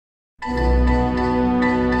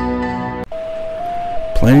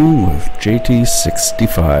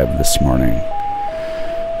JT65 this morning.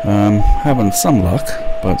 Having some luck,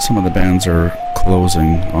 but some of the bands are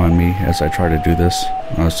closing on me as I try to do this.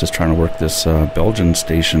 I was just trying to work this Belgian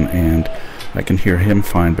station, and I can hear him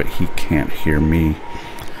fine, but he can't hear me.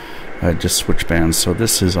 I just switched bands, so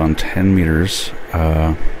this is on 10 meters.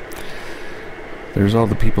 There's all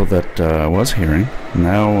the people that was hearing.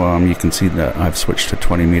 Now you can see that I've switched to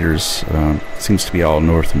 20 meters. Seems to be all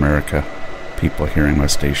North America people hearing my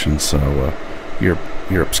station, so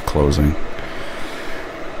Europe's closing.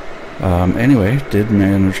 Anyway, did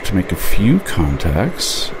manage to make a few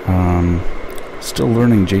contacts. Still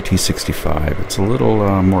learning JT65. It's a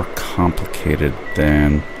little more complicated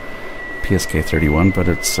than psk-31, but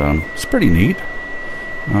it's pretty neat.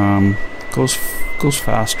 Goes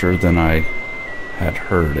faster than I had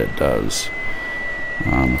heard it does.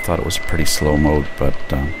 I thought it was a pretty slow mode, but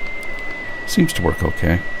seems to work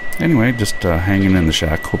okay. Anyway, just hanging in the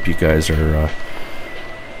shack. Hope you guys are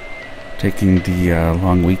taking the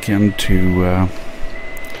long weekend to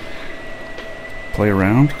play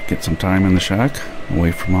around, get some time in the shack,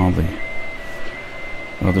 away from all the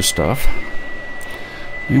other stuff.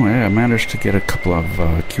 Anyway, I managed to get a couple of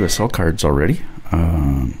QSL cards already.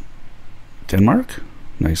 Denmark,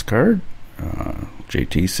 nice card.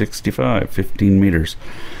 JT65, 15 meters.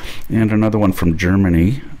 And another one from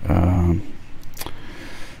Germany.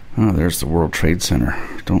 There's the World Trade Center.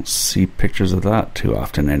 Don't see pictures of that too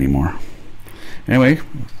often anymore. Anyway,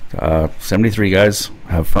 73 guys,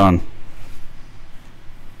 have fun.